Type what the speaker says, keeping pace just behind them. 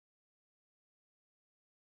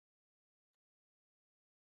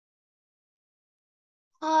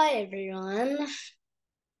Hi everyone.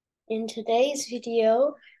 In today's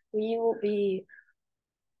video, we will be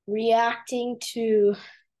reacting to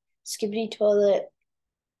Skibidi Toilet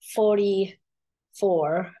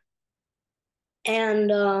 44.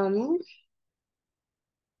 And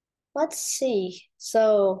let's see.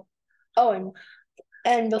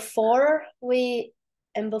 And before we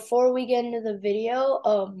get into the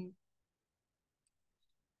video,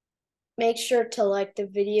 make sure to like the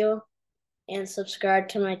video and subscribe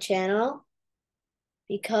to my channel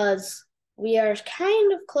because we are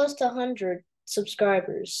kind of close to 100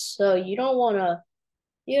 subscribers. So you don't want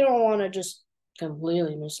to just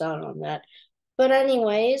completely miss out on that. But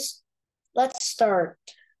anyways, let's start.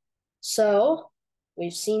 So,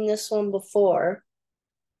 we've seen this one before,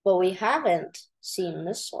 but we haven't seen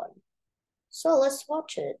this one. So, let's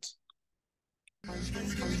watch it.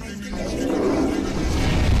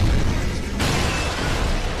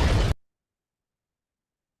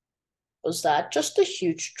 Was that just a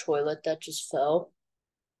huge toilet that just fell?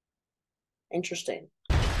 Interesting.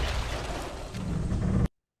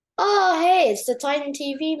 Oh, hey, it's the Titan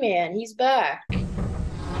TV man. He's back.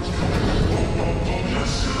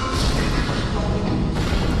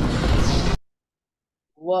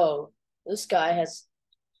 Whoa, this guy has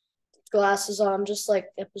glasses on just like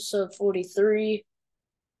episode 43.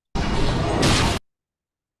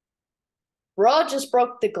 Bro just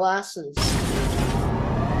broke the glasses.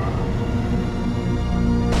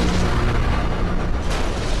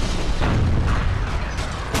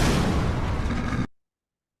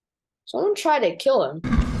 Someone tried to kill him.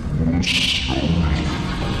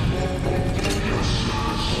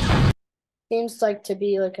 Seems like to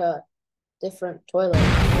be like a different toilet.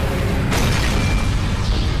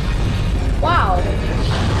 Wow.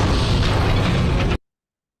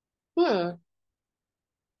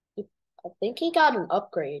 I think he got an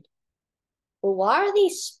upgrade. But why are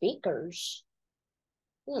these speakers?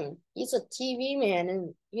 He's a TV man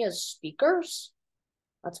and he has speakers?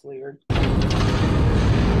 That's weird.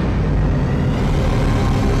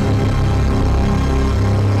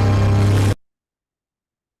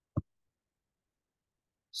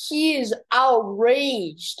 He is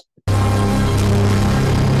outraged.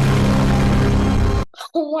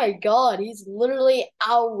 Oh my god, he's literally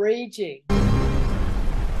outraging.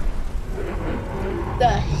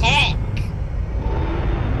 The heck?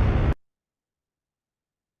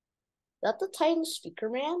 Is that the Titan Speaker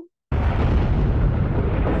Man?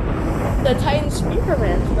 The Titan Speaker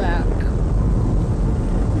Man's back.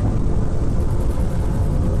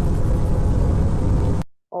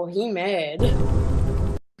 Oh, he mad.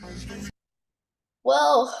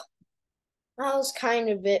 Well, that was kind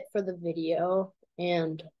of it for the video,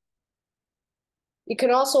 and you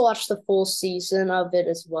can also watch the full season of it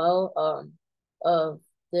as well, of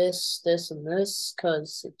this, and this,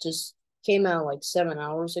 because it just came out like 7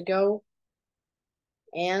 hours ago.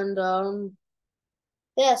 And,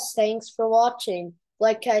 yes, thanks for watching.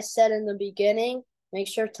 Like I said in the beginning, make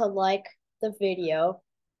sure to like the video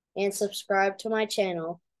and subscribe to my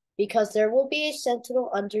channel because there will be a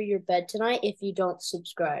sentinel under your bed tonight if you don't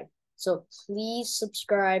subscribe. So please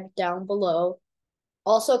subscribe down below.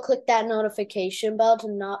 Also, click that notification bell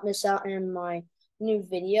to not miss out on my new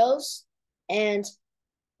videos. And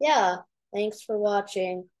yeah, thanks for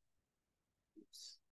watching.